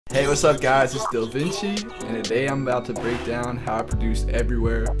Hey, what's up guys, it's Dylvinci, and today I'm about to break down how I produced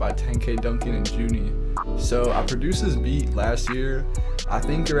Everywhere by 10kdunkin and Joony. So I produced this beat last year, I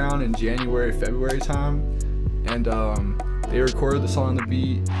think around in January, February time, and they recorded the song on the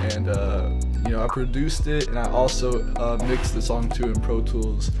beat, and I produced it, and I also mixed the song too in Pro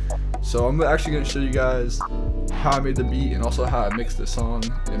Tools. So I'm actually going to show you guys how I made the beat and also how I mixed the song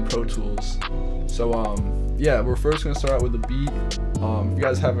in Pro Tools. So yeah, we're first going to start out with the beat. If you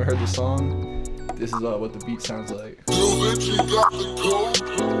guys haven't heard the song, this is what the beat sounds like.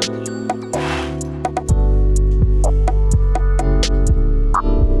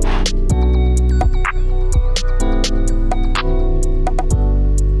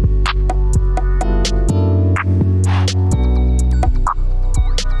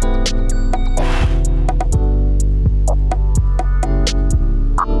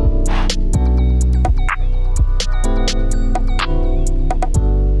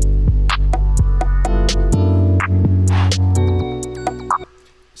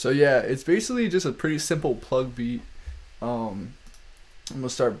 So yeah, it's basically just a pretty simple plug beat. I'm gonna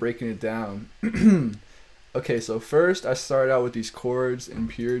start breaking it down. Okay, so first I started out with these chords in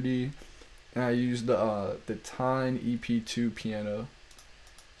Purity, and I used the Tine EP2 piano.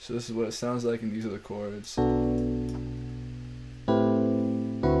 So this is what it sounds like, and these are the chords.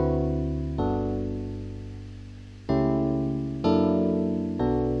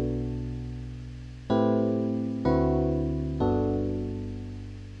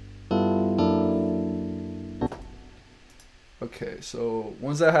 Okay, so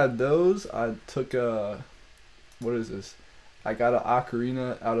once I had those, I took what is this? I got an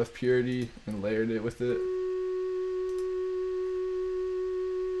ocarina out of Purity and layered it with it.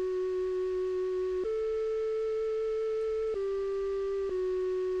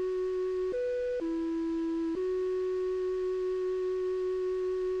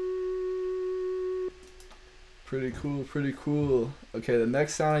 Pretty cool, pretty cool. Okay, the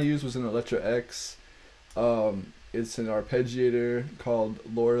next sound I used was an Electro X. It's an arpeggiator called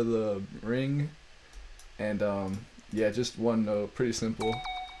Lord of the Ring, and yeah, just one note, pretty simple.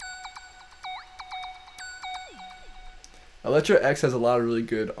 Electro X has a lot of really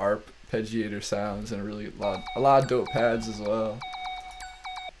good arpeggiator sounds and a lot of dope pads as well.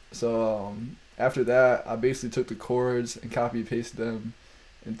 So after that, I basically took the chords and copy pasted them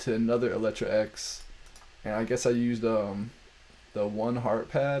into another Electro X, and I guess I used the one heart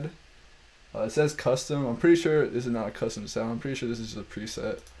pad. It says custom. I'm pretty sure this is not a custom sound. I'm pretty sure this is just a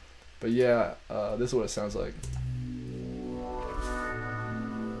preset. But yeah, this is what it sounds like.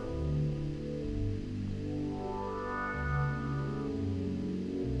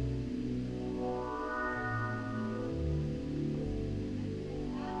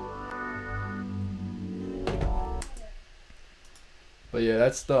 But yeah,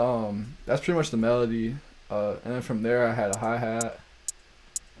 that's pretty much the melody. And then from there I had a hi-hat.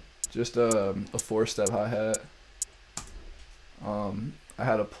 Just a 4-step hi-hat. I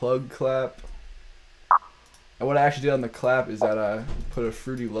had a plug clap. And what I actually did on the clap is that I put a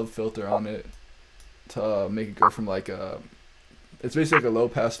Fruity Love filter on it to make it go from like it's basically like a low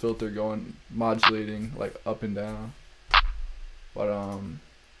pass filter going modulating like up and down. But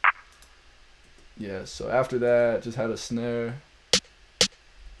yeah, so after that just had a snare,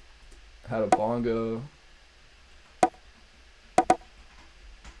 had a bongo.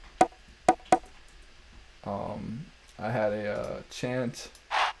 I had a chant,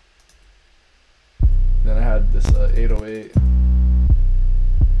 then I had this 808.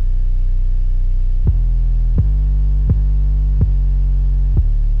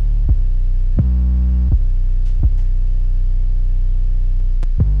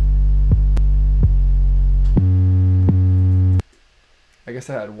 I guess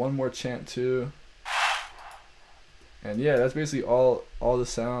I had one more chant too. And yeah, that's basically all the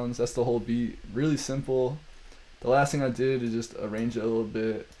sounds. That's the whole beat. Really simple. The last thing I did is just arrange it a little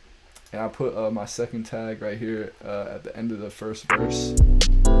bit, and I put my second tag right here at the end of the first verse.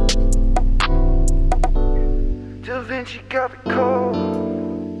 Dylvinci got the code.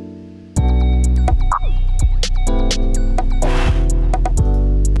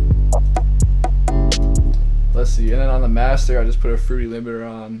 Let's see, and then on the master I just put a Fruity limiter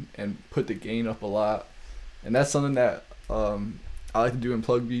on and put the gain up a lot. And that's something that I like to do in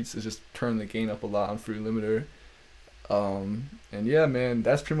plug beats, is just turn the gain up a lot on Fruity limiter. And yeah, man,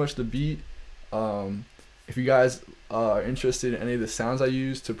 that's pretty much the beat. If you guys are interested in any of the sounds I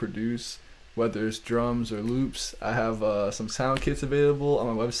use to produce, whether it's drums or loops, I have some sound kits available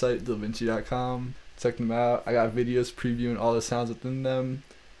on my website, dylvinci.com. Check them out. I got videos previewing all the sounds within them.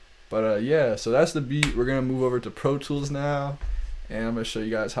 But yeah, so that's the beat. We're gonna move over to Pro Tools now, and I'm gonna show you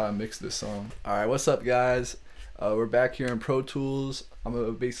guys how I mix this song. Alright, what's up guys? We're back here in Pro Tools. I'm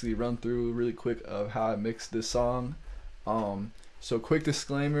gonna basically run through really quick of how I mixed this song. So quick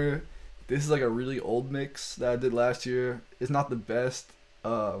disclaimer, this is like a really old mix that I did last year. It's not the best,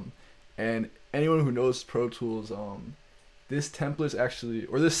 and anyone who knows Pro Tools, this template's actually,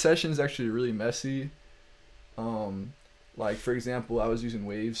 or this session is actually really messy. Like for example, I was using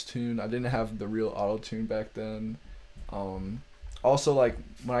Waves Tune. I didn't have the real auto tune back then. Also, like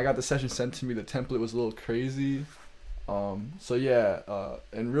when I got the session sent to me, the template was a little crazy. So yeah,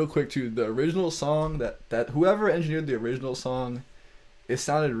 and real quick too, the original song that whoever engineered the original song, it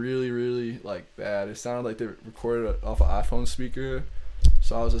sounded really like bad. It sounded like they recorded it off an iPhone speaker.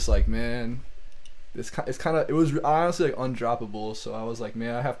 So I was just like, man, it was honestly like undroppable. So I was like,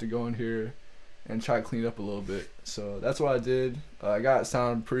 man, I have to go in here and try to clean it up a little bit. So that's what I did. I got it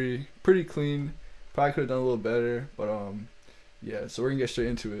sound pretty clean. Probably could have done a little better, but yeah. So we're gonna get straight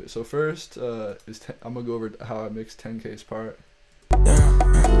into it. So first, I'm gonna go over how I mix 10k's part.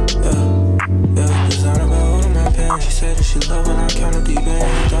 She said that she loved when I counted deep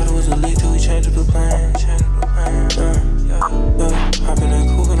in. Thought it was a leak till we changed up the plan. Hopping that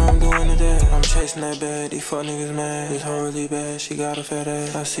coupe and I'm doing the dash. I'm chasing that bag, these fuck niggas mad. This hoe really bad, she got a fat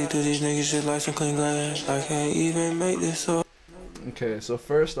ass. I see through these niggas just like some clean glass. I can't even make this up. Okay, so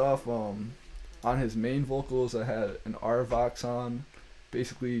first off, on his main vocals, I had an R-Vox on.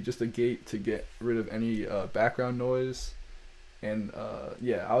 Basically just a gate to get rid of any background noise. And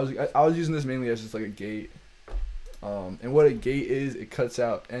yeah, I was using this mainly as just like a gate. And what a gate is, it cuts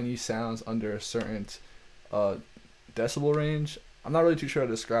out any sounds under a certain decibel range. I'm not really too sure how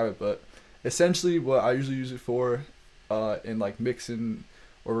to describe it, but essentially what I usually use it for in like mixing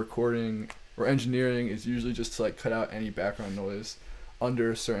or recording or engineering is usually just to like cut out any background noise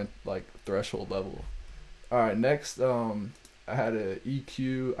under a certain like threshold level. Alright, next I had a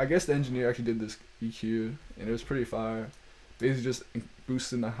EQ. I guess the engineer actually did this EQ and it was pretty fire. Basically just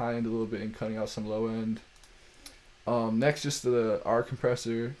boosting the high end a little bit and cutting out some low end. Next, just the R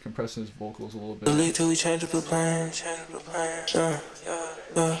compressor, compressing his vocals a little bit. Late till we change up the plan.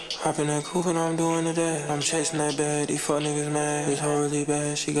 Hopping that coupe and I'm doing the dash. I'm chasing that bag, these fuck niggas mad. This hoe really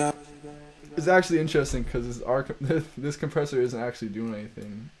bad, she got. It's actually interesting because this compressor isn't actually doing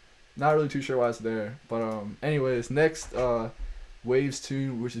anything. Not really too sure why it's there, but anyways, next Waves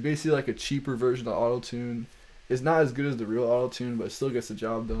Tune, which is basically like a cheaper version of auto tune. It's not as good as the real auto tune, but it still gets the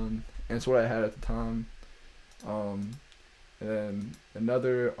job done, and it's what I had at the time. And then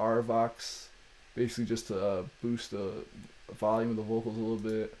another R-Vox, basically just to boost the volume of the vocals a little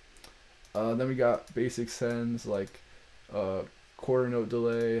bit. Then we got basic sends like quarter note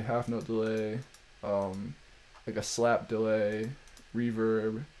delay, half note delay, like a slap delay,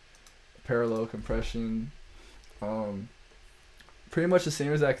 reverb, parallel compression. Pretty much the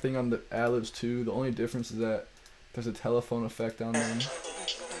same exact thing on the ad-libs too. The only difference is that there's a telephone effect on them.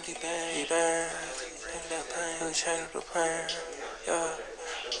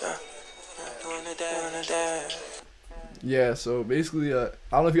 Yeah, so basically, I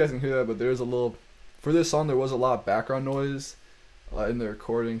don't know if you guys can hear that, but there's a little, for this song there was a lot of background noise in the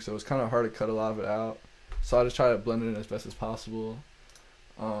recording, so it's kind of hard to cut a lot of it out. So I just try to blend it in as best as possible.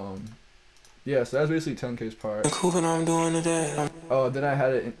 Yeah, so that's basically 10k's part. Oh, then I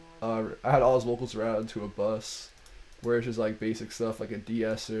had it. I had all his vocals routed to a bus, where it's just like basic stuff like a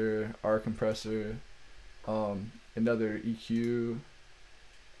de-esser, R compressor, another EQ,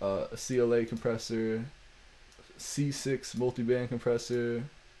 a CLA compressor, C6 multiband compressor,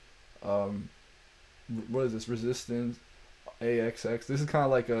 what is this, resistance, AXX. This is kind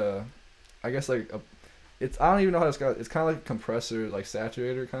of like a, I guess like a, it's, I don't even know how to describe it. It's kind of like a compressor, like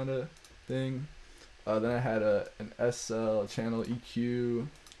saturator kind of thing. Then I had an SL channel EQ,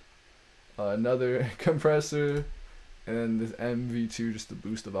 another compressor, and then this MV2 just to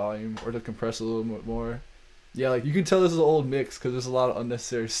boost the volume or to compress a little bit more. Yeah, like you can tell this is an old mix because there's a lot of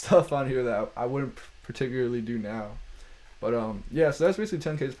unnecessary stuff on here that I wouldn't particularly do now. But yeah, so that's basically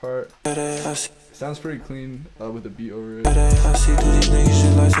 10k's part. Sounds pretty clean with the beat over it. I see through these niggas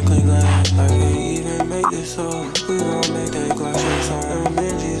just like some clean glass. I can't even make this up. We gon' make that glass on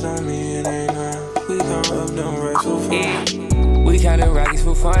Benji's on me and ain't none. We count up them racks for fun. We countin' Rockies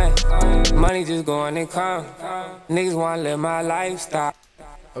for fun. Money just going and come. Niggas wanna live my lifestyle.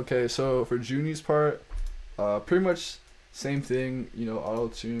 Okay, so for Joony's part, pretty much same thing, you know, auto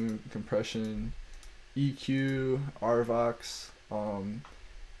tune, compression, EQ, R-Vox, and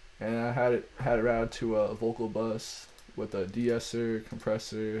I had it routed to a vocal bus with a de-esser,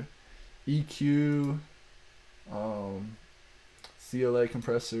 compressor, EQ, CLA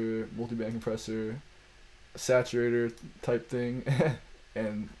compressor, multiband compressor, saturator type thing,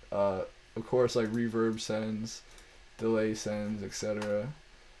 and of course like reverb sends, delay sends, etc.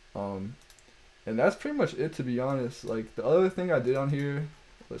 And that's pretty much it, to be honest. Like the other thing I did on here,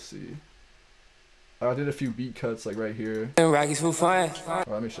 let's see, I did a few beat cuts like right here. Let me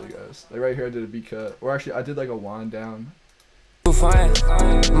show you guys. Like right here I did a beat cut, or actually I did like a wind down.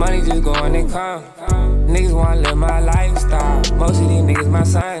 Money just going and come. Niggas wanna live my lifestyle. Most of these niggas my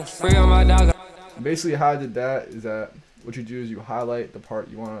sons. Free on my dog. Basically how I did that is that what you do is you highlight the part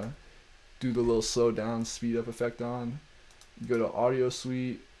you wanna do the little slow down, speed up effect on. You go to audio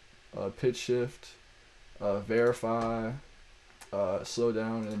suite, pitch shift, verify, slow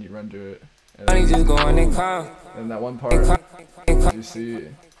down, and then you render it. And then, just going and come. And that one part, you see,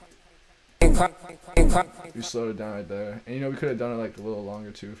 you slowed it down right there. And you know we could have done it like a little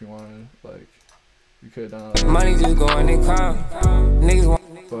longer too if you wanted. Like we could have done it. Like, money just going and come. Niggas.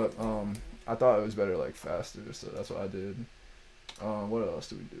 But I thought it was better like faster, so that's what I did. What else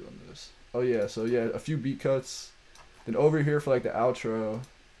do we do on this? Oh yeah, so yeah, a few beat cuts. Then over here for like the outro,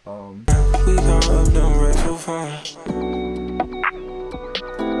 I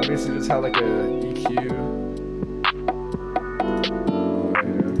basically just had like a EQ.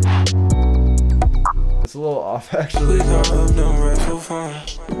 It's a little off actually.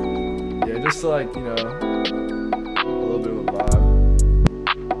 Yeah, just to like, you know, a little bit of a vibe.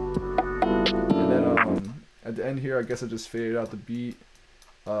 And then at the end here, I guess I just faded out the beat.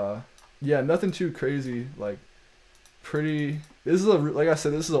 Yeah, nothing too crazy. Like pretty. This is like I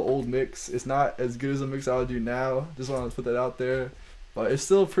said, this is an old mix. It's not as good as a mix I would do now. Just want to put that out there. But it's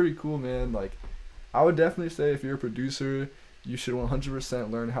still pretty cool, man. Like, I would definitely say if you're a producer, you should 100%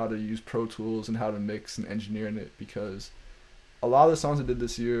 learn how to use Pro Tools and how to mix and engineer in it, because a lot of the songs I did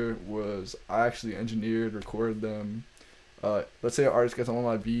this year was I actually engineered, recorded them. Let's say an artist gets on one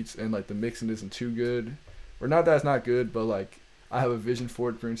of my beats and like the mixing isn't too good, or not that it's not good, but like I have a vision for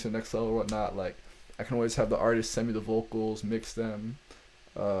it, bring it to the next level or whatnot. Like I can always have the artist send me the vocals, mix them.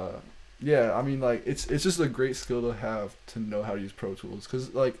 Yeah, I mean, like, it's just a great skill to have, to know how to use Pro Tools.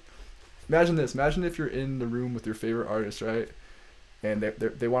 Because, like, imagine this. Imagine if you're in the room with your favorite artist, right? And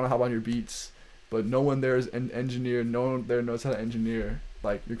they want to hop on your beats, but no one there is an engineer. No one there knows how to engineer.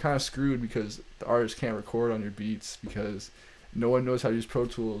 Like, you're kind of screwed because the artist can't record on your beats because no one knows how to use Pro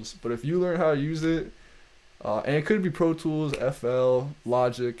Tools. But if you learn how to use it, and it could be Pro Tools, FL,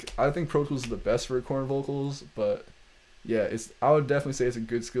 Logic. I think Pro Tools is the best for recording vocals, but... yeah, I would definitely say it's a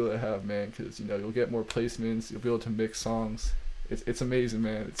good skill to have, man, because, you know, you'll get more placements, you'll be able to mix songs. It's amazing,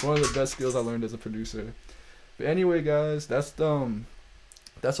 man. It's one of the best skills I learned as a producer. But anyway, guys, that's a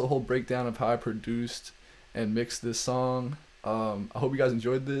whole breakdown of how I produced and mixed this song. I hope you guys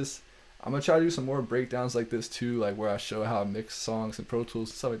enjoyed this. I'm going to try to do some more breakdowns like this too, like where I show how I mix songs and Pro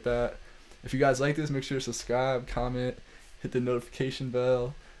Tools and stuff like that. If you guys like this, make sure to subscribe, comment, hit the notification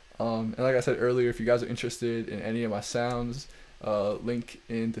bell. And like I said earlier, if you guys are interested in any of my sounds, link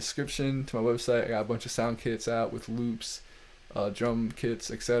in description to my website. I got a bunch of sound kits out with loops, drum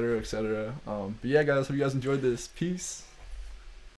kits, etc., etc. But yeah, guys, hope you guys enjoyed this. Peace.